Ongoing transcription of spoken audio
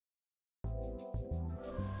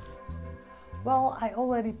Well, I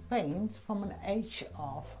already paint from an age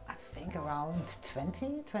of, I think, around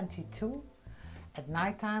 20, 22. At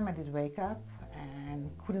night time I did wake up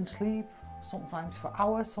and couldn't sleep, sometimes for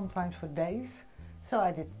hours, sometimes for days. So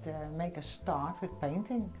I did make a start with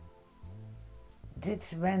painting.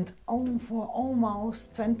 This went on for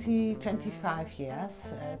almost 20, 25 years.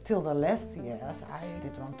 Till the last years I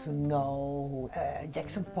did want to know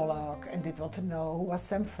Jackson Pollock and did want to know who was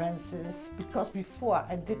Sam Francis, because before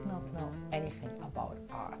I did not know anything about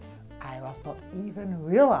art. I was not even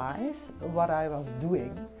realize what I was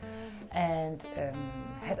doing, and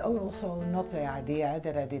had also not the idea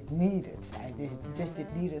that I did need it. I just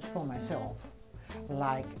did need it for myself.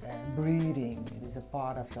 Like breathing, it is a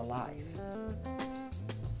part of your life.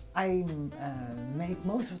 I make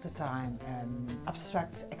most of the time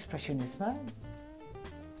abstract expressionism.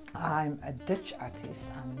 I'm a Dutch artist.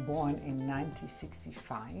 I'm born in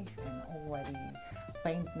 1965 and already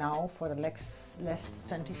paint now for the last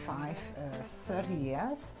 25, 30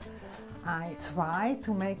 years. I try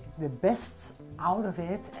to make the best out of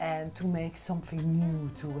it and to make something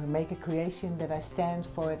new, to make a creation that I stand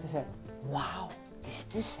for it and say, wow, is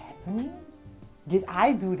this happening? Did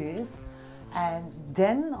I do this? And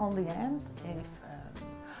then on the end, if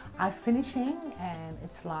I'm finishing and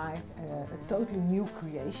it's like a totally new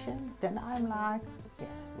creation, then I'm like,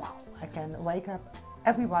 yes, wow, I can wake up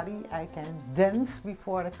everybody, I can dance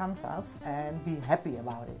before the canvas and be happy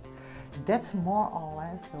about it. That's more or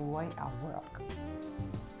less the way I work.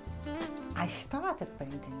 I started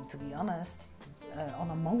painting, to be honest, on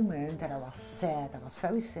a moment that I was sad. I was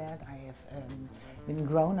very sad. I have been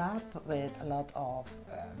grown up with a lot of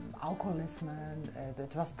alcoholism.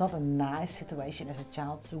 It was not a nice situation as a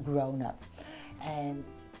child to grown up. And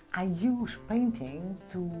I use painting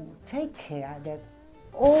to take care that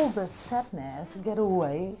all the sadness get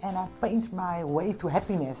away, and I paint my way to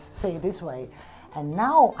happiness, say it this way. And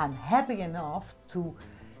now I'm happy enough to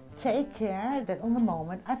take care that on the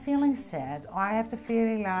moment I'm feeling sad or I have the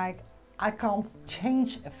feeling like I can't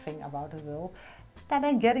change a thing about the world, that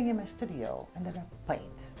I'm getting in my studio and that I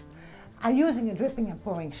paint. I'm using a dripping and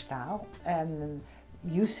pouring style, and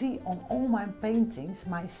you see on all my paintings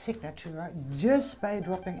my signature just by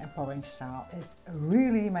dropping and pouring style. It's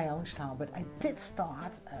really my own style, but I did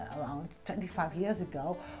start around 25 years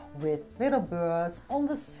ago with little birds on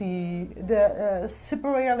the sea, the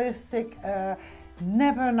super realistic,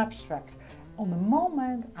 never an abstract. On the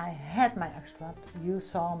moment I had my abstract, you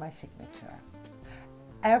saw my signature.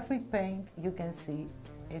 Every paint you can see,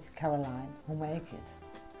 it's Caroline who make it.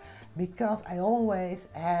 Because I always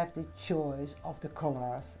have the choice of the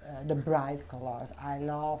colors, the bright colors. I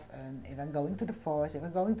love, if I'm going to the forest, if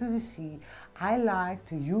I'm going to the sea, I like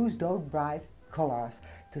to use those bright colors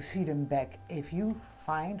to see them back. If you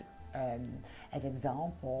find, as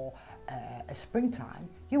example, a springtime,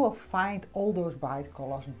 you will find all those bright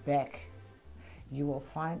colors back. You will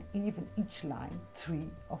find even each line 3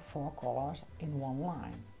 or 4 colors in one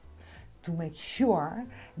line, to make sure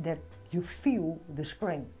that you feel the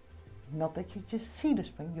spring. Not that you just see the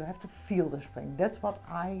spring, you have to feel the spring. That's what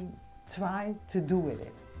I try to do with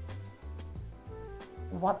it.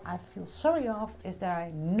 What I feel sorry of is that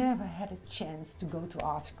I never had a chance to go to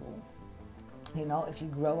art school. You know, if you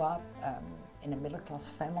grow up in a middle class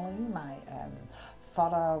family, my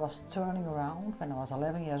father was turning around when I was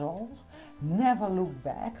 11 years old, never looked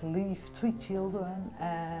back, leave 3 children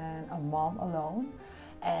and a mom alone.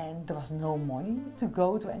 And there was no money to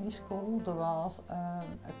go to any school. There was a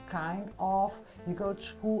kind of, you go to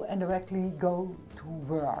school and directly go to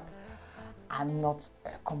work. I'm not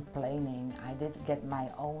complaining. I did get my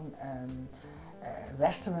own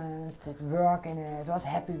restaurant, did work in it, was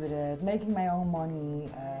happy with it, making my own money,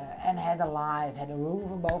 and had a life, had a roof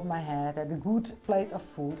above my head, had a good plate of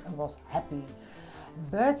food and was happy.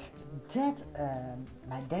 But that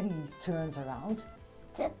my daddy turns around,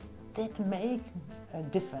 that make a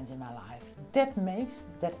difference in my life. That makes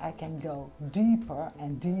that I can go deeper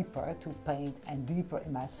and deeper to paint and deeper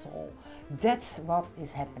in my soul. That's what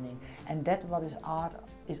is happening, and that's what art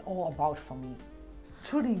is all about for me.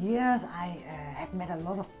 Through the years I have met a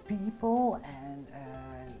lot of people and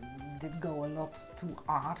did go a lot to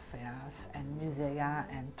art fairs and musea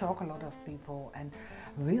and talk a lot of people, and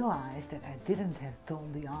realized that I didn't have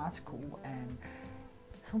done the art school. And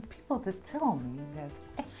some people did tell me that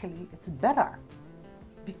actually it's better,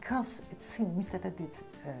 because it seems that I did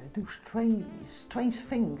do strange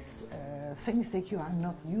things, things that you are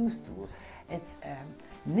not used to. It's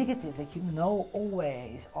negative that you know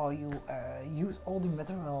always, or you use all the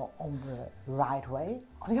material on the right way,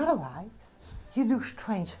 or the other way, you do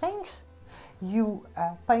strange things. You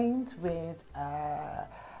paint with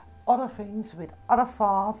other things, with other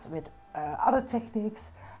thoughts, with other techniques.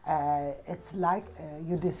 It's like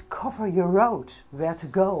you discover your road, where to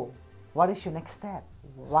go, what is your next step,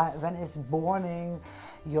 when is born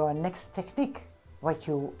your next technique, what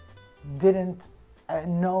you didn't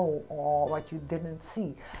know or what you didn't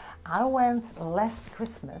see. I went last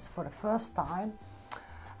Christmas for the first time.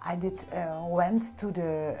 I went to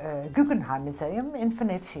the Guggenheim Museum in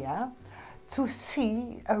Venezia to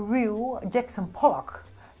see a real Jackson Pollock,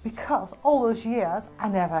 because all those years I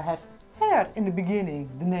never had heard in the beginning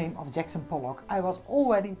the name of Jackson Pollock. I was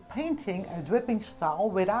already painting a dripping style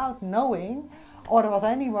without knowing, or there was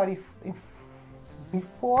anybody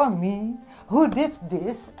before me who did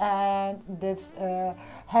this and did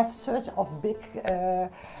have such a big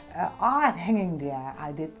art hanging there.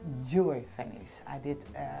 I did enjoy things.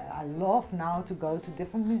 I love now to go to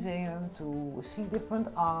different museums to see different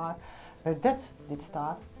art, but that did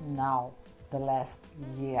start now, the last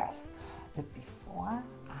years. But before,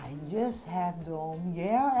 I just have done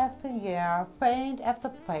year after year, paint after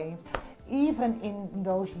paint. Even in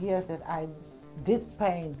those years that I did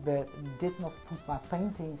paint but did not put my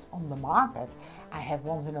paintings on the market, I had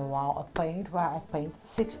once in a while a paint where I paint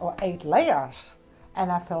 6 or 8 layers,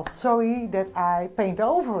 and I felt sorry that I paint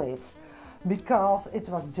over it, because it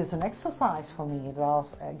was just an exercise for me. It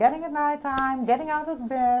was getting at night time, getting out of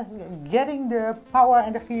bed, getting the power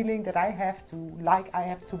and the feeling that I have to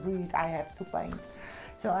breathe, I have to paint.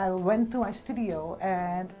 So I went to my studio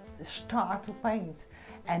and start to paint,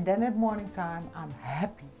 and then at morning time I'm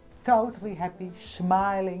happy. Totally happy,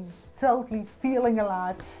 smiling, totally feeling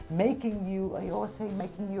alive, I always say,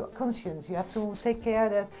 making you conscious. You have to take care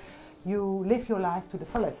that you live your life to the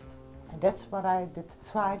fullest. And that's what I did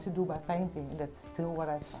try to do by painting, and that's still what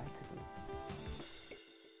I try to do.